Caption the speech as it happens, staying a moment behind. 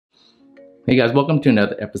Hey guys, welcome to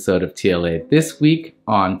another episode of TLA. This week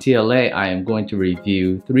on TLA, I am going to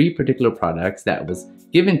review 3 particular products that was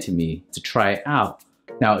given to me to try out.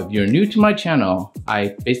 Now, if you're new to my channel,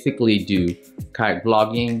 I basically do kayak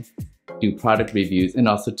vlogging, do product reviews, and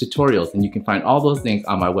also tutorials. And you can find all those things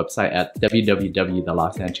on my website at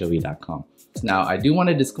www.thelostanchovy.com. Now, I do want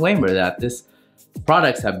a disclaimer that these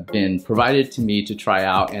products have been provided to me to try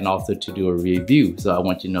out and also to do a review. So I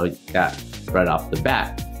want you to know that right off the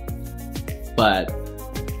bat. But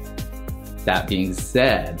that being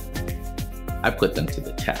said, I put them to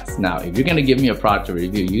the test. Now, if you're gonna give me a product to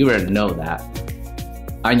review, you better know that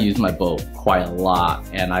I use my boat quite a lot.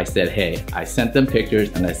 And I said, hey, I sent them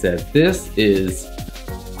pictures and I said, this is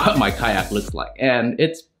what my kayak looks like. And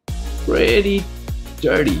it's pretty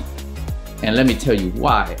dirty. And let me tell you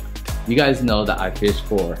why. You guys know that I fish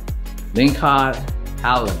for lingcod,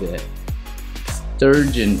 halibut,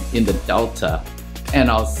 sturgeon in the delta,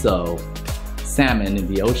 and also salmon in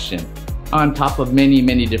the ocean, on top of many,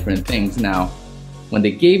 many different things. Now, when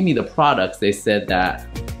they gave me the products, they said that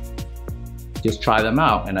just try them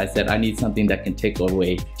out. And I said, I need something that can take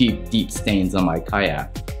away deep, deep stains on my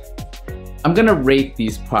kayak. I'm gonna rate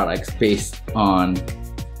these products based on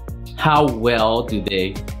how well do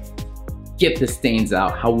they get the stains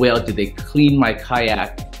out, how well do they clean my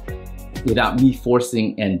kayak without me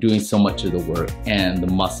forcing and doing so much of the work and the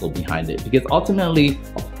muscle behind it. Because ultimately,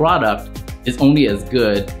 a product is only as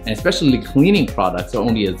good, and especially cleaning products are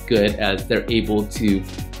only as good as they're able to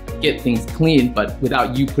get things clean, but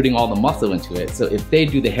without you putting all the muscle into it. So if they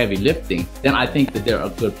do the heavy lifting, then I think that they're a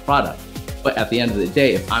good product. But at the end of the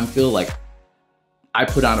day, if I feel like I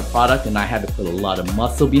put on a product and I had to put a lot of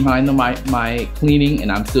muscle behind my cleaning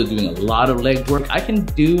and I'm still doing a lot of leg work, I can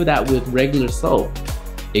do that with regular soap.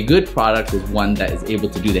 A good product is one that is able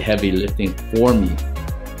to do the heavy lifting for me.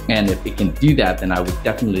 And if it can do that, then I would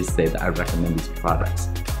definitely say that I recommend these products.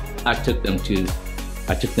 I took them to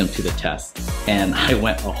the test, and I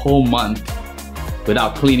went a whole month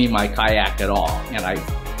without cleaning my kayak at all. And I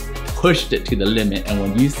pushed it to the limit. And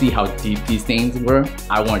when you see how deep these stains were,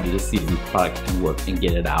 I wanted to see if these products can work and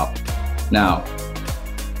get it out. Now,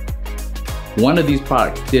 one of these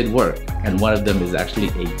products did work, and one of them is actually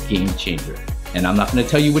a game changer. And I'm not going to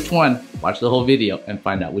tell you which one. Watch the whole video and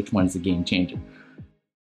find out which one's a game changer.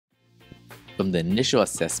 From the initial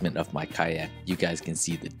assessment of my kayak, you guys can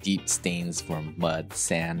see the deep stains from mud,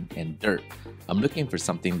 sand, and dirt. I'm looking for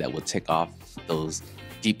something that will take off those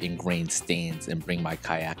deep ingrained stains and bring my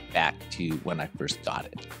kayak back to when I first got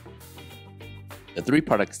it. The 3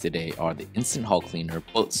 products today are the Instant Hull Cleaner,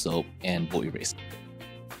 Boat Soap, and Boat Eraser.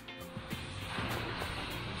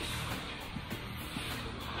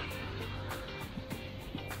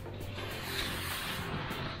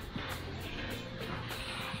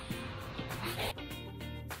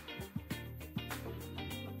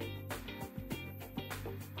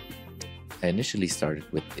 I initially started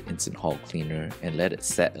with the Instant Hull Cleaner and let it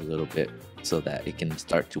set a little bit so that it can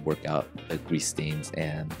start to work out the grease stains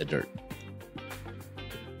and the dirt.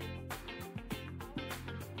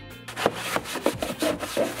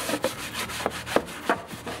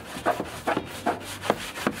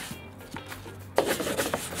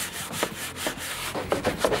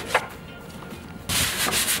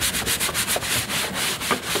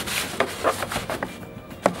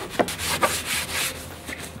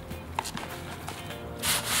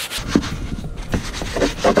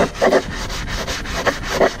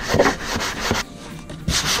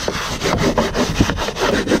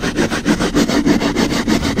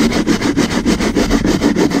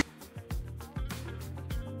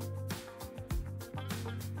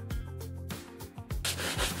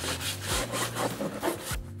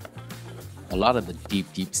 A lot of the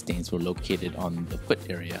deep stains were located on the foot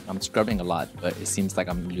area. I'm scrubbing a lot, but it seems like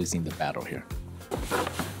I'm losing the battle here.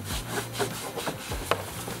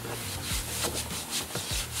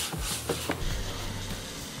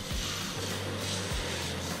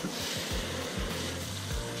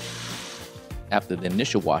 After the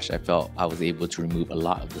initial wash, I felt I was able to remove a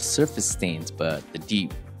lot of the surface stains, but the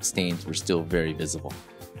deep stains were still very visible.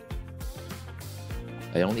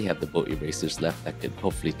 I only have the boat erasers left that could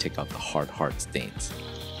hopefully take out the hard stains.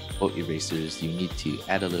 Boat erasers, you need to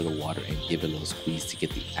add a little water and give it a little squeeze to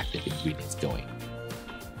get the active ingredients going.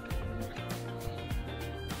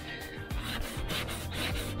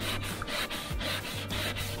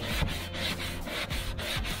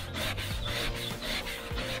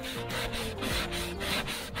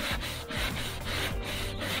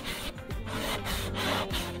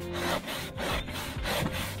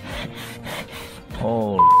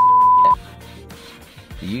 Oh,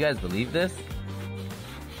 do you guys believe this?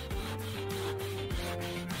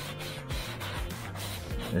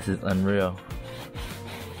 This is unreal.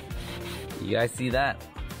 You guys see that?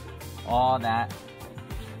 All that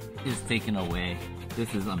is taken away.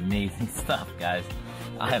 This is amazing stuff, guys.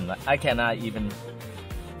 I cannot even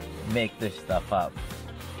make this stuff up.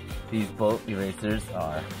 These boat erasers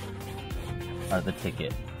are the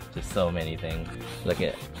ticket to so many things. Look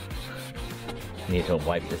at, I need to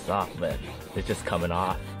wipe this off, but it's just coming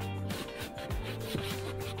off.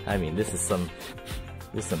 I mean, this is some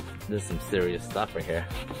serious stuff right here.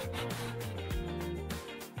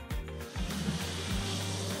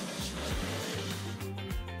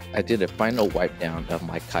 I did a final wipe down of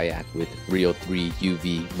my kayak with 303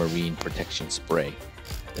 UV Marine Protection Spray.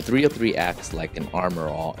 The 303 acts like an armor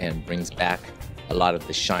all and brings back a lot of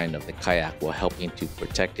the shine of the kayak while helping to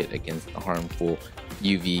protect it against the harmful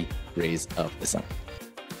UV rays of the sun.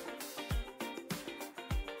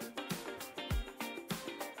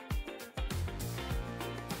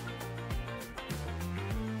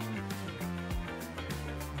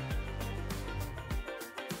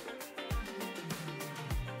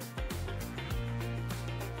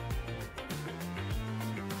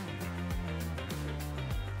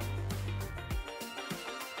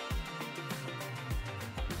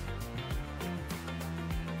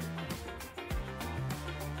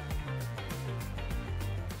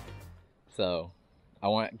 So I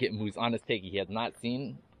want to get Moose honest take. He has not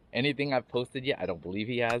seen anything I've posted yet. I don't believe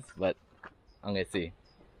he has, but I'm gonna see.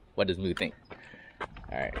 What does Moose think?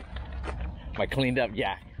 All right, my cleaned up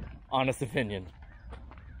yak. Honest opinion.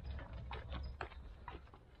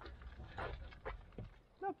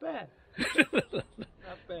 Not bad.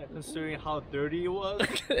 Not bad, considering how dirty it was.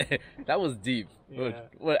 That was deep. Yeah.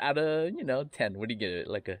 What out of 10? What do you get it?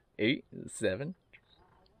 Like a 8, 7?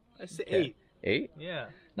 I say 8. 8? Yeah.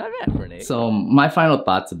 Not bad for an 8. So my final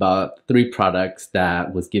thoughts about 3 products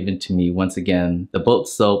that was given to me. Once again, the boat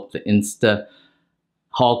soap, the Insta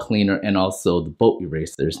hull cleaner, and also the boat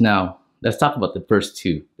erasers. Now, let's talk about the first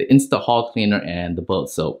 2, the Insta hull cleaner and the boat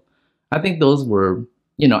soap. I think those were,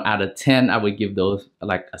 out of 10, I would give those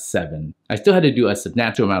like a 7. I still had to do a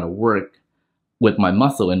substantial amount of work with my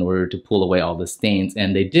muscle in order to pull away all the stains,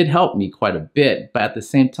 and they did help me quite a bit, but at the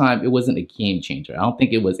same time, it wasn't a game changer. I don't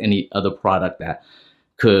think it was any other product that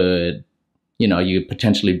could, you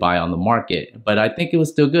potentially buy on the market, but I think it was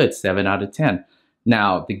still good, 7 out of 10.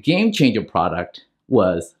 Now, the game changer product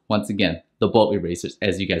was, once again, the boat erasers,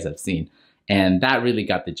 as you guys have seen, and that really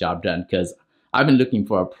got the job done, because I've been looking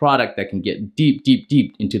for a product that can get deep, deep,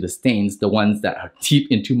 deep into the stains, the ones that are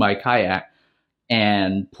deep into my kayak,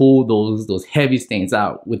 and pull those heavy stains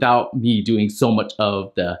out without me doing so much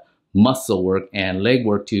of the muscle work and leg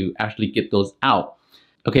work to actually get those out.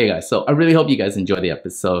 Okay guys, so I really hope you guys enjoy the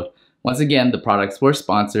episode. Once again, the products were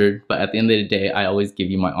sponsored, but at the end of the day, I always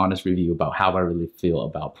give you my honest review about how I really feel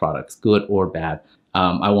about products, good or bad.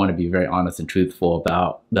 I want to be very honest and truthful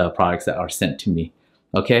about the products that are sent to me.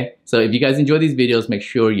 Okay, so if you guys enjoy these videos, make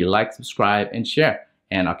sure you like, subscribe, and share.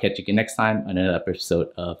 And I'll catch you next time on another episode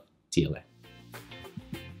of TLA.